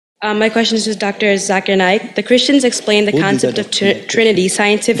My question is to Dr. Zakir Naik. The Christians explain the concept of Trinity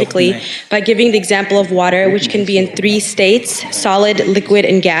scientifically by giving the example of water, which can be in 3 states, solid, liquid,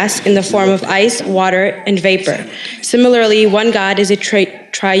 and gas, in the form of ice, water, and vapor. Similarly, one God is a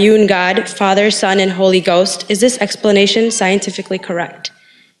triune God, Father, Son, and Holy Ghost. Is this explanation scientifically correct?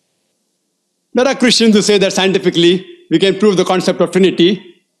 There are Christians who say that scientifically we can prove the concept of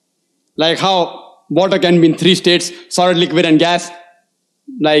Trinity, like how water can be in 3 states, solid, liquid, and gas,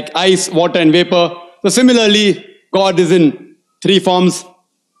 like ice, water, and vapor. So similarly, God is in 3 forms,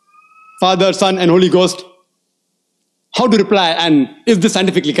 Father, Son, and Holy Ghost. How to reply, and is this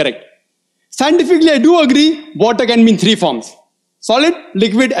scientifically correct? Scientifically, I do agree, water can be in 3 forms, solid,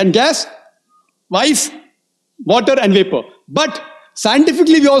 liquid, and gas, ice, water, and vapor. But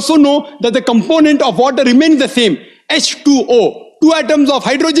scientifically, we also know that the component of water remains the same, H2O, 2 atoms of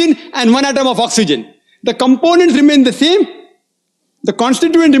hydrogen and 1 atom of oxygen. The components remain the same, the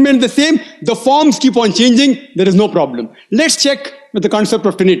constituent remains the same, the forms keep on changing, there is no problem. Let's check with the concept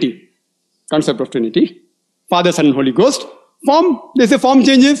of Trinity. Concept of Trinity, Father, Son, and Holy Ghost. Form, they say form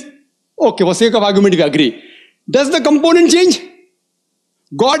changes. Okay, for sake of argument, we agree. Does the component change?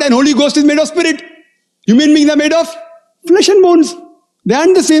 God and Holy Ghost is made of spirit. Human beings are made of flesh and bones. They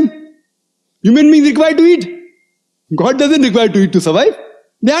aren't the same. Human beings require to eat. God doesn't require to eat to survive.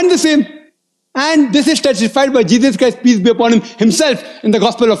 They aren't the same. And this is testified by Jesus Christ, peace be upon him, himself in the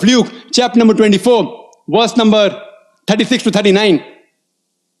Gospel of Luke, chapter number 24, verse number 36 to 39.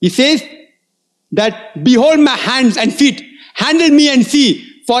 He says that, behold my hands and feet, handle me and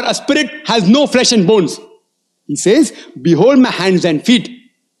see, for a spirit has no flesh and bones. He says, behold my hands and feet,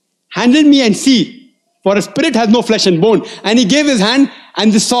 handle me and see, for a spirit has no flesh and bone. And he gave his hand,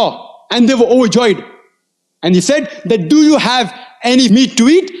 and they saw, and they were overjoyed. And he said that, do you have any meat to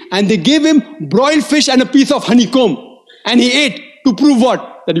eat? And they gave him broiled fish and a piece of honeycomb. And he ate to prove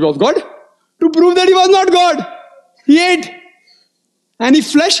what? That he was God? To prove that he was not God. He ate. And he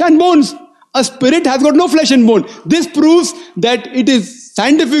flesh and bones. A spirit has got no flesh and bone. This proves that it is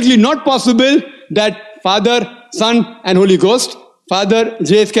scientifically not possible that Father, Son, and Holy Ghost, Father,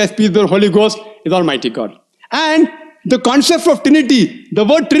 Jesus Christ, peace be upon Holy Ghost, is Almighty God. And the concept of Trinity, the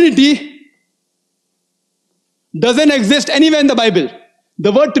word Trinity, doesn't exist anywhere in the Bible.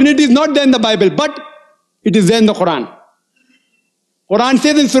 The word Trinity is not there in the Bible, but it is there in the Quran. Quran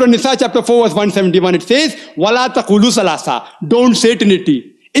says in Surah Nisa chapter 4 verse 171, it says, وَلَا تَقُولُوا ثَلَاثَةً. Don't say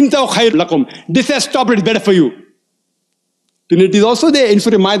Trinity. إِنْتَوْ خَيْرٌ لَكُمْ. This has stopped, it's better for you. Trinity is also there in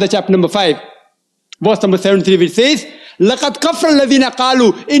Surah Ma'idah chapter number 5, verse number 73, which says, لَقَدْ كَفْرَ الَّذِينَ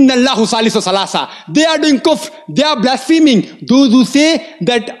قَالُوا إِنَّ اللَّهُ ثَالِثُ ثَلَاثَةٍ. They are doing kufr, they are blaspheming, those who say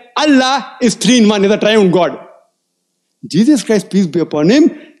that Allah is 3 in 1, is a triune God. Jesus Christ, peace be upon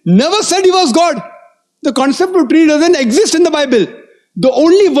him, never said he was God. The concept of Trinity doesn't exist in the Bible. The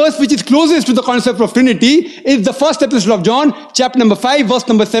only verse which is closest to the concept of Trinity is the first epistle of John, chapter number 5, verse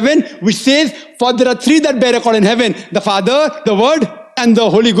number 7, which says, for there are 3 that bear record in heaven, the Father, the Word, and the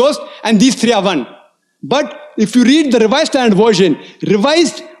Holy Ghost, and these 3 are one. But if you read the Revised Standard Version,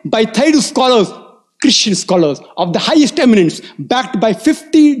 revised by Thaidu scholars, Christian scholars of the highest eminence, backed by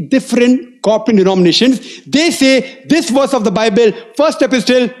 50 different corporate denominations, they say this verse of the Bible, first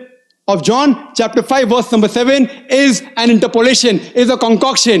epistle of John, chapter 5, verse number 7, is an interpolation, is a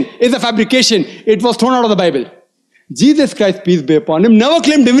concoction, is a fabrication. It was thrown out of the Bible. Jesus Christ, peace be upon him, never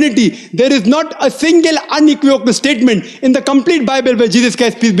claimed divinity. There is not a single unequivocal statement in the complete Bible where Jesus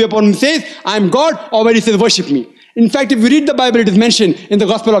Christ, peace be upon him, says, I am God, or where he says, worship me. In fact, if you read the Bible, it is mentioned in the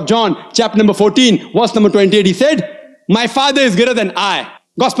Gospel of John, chapter number 14, verse number 28, he said, my Father is greater than I.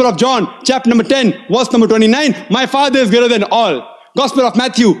 Gospel of John, chapter number 10, verse number 29, my Father is greater than all. Gospel of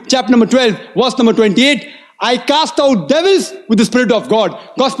Matthew, chapter number 12, verse number 28, I cast out devils with the Spirit of God.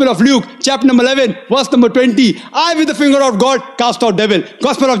 Gospel of Luke, chapter number 11, verse number 20, I with the finger of God cast out devil.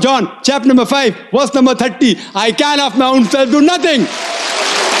 Gospel of John, chapter number 5, verse number 30, I can of my own self do nothing.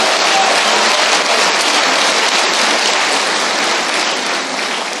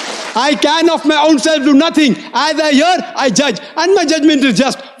 I can of my own self do nothing. As I hear, I judge. And my judgment is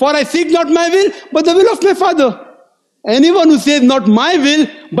just. For I seek not my will, but the will of my Father. Anyone who says not my will,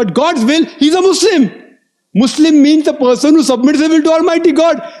 but God's will, he's a Muslim. Muslim means a person who submits his will to Almighty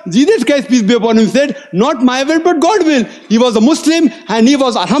God. Jesus Christ, peace be upon him, said, not my will, but God's will. He was a Muslim, and he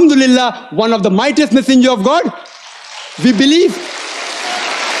was, alhamdulillah, one of the mightiest messengers of God. We believe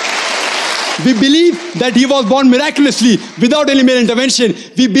that he was born miraculously without any male intervention.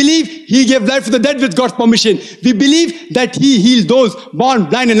 We believe he gave life to the dead with God's permission. We believe that he healed those born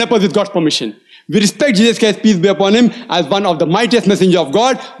blind and lepers with God's permission. We respect Jesus Christ, peace be upon him, as one of the mightiest messengers of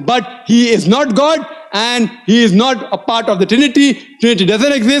God, but he is not God, and he is not a part of the Trinity. Trinity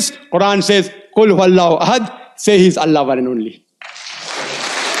doesn't exist. Quran says, Qul huwallahu ahad. Say he is Allah one and only.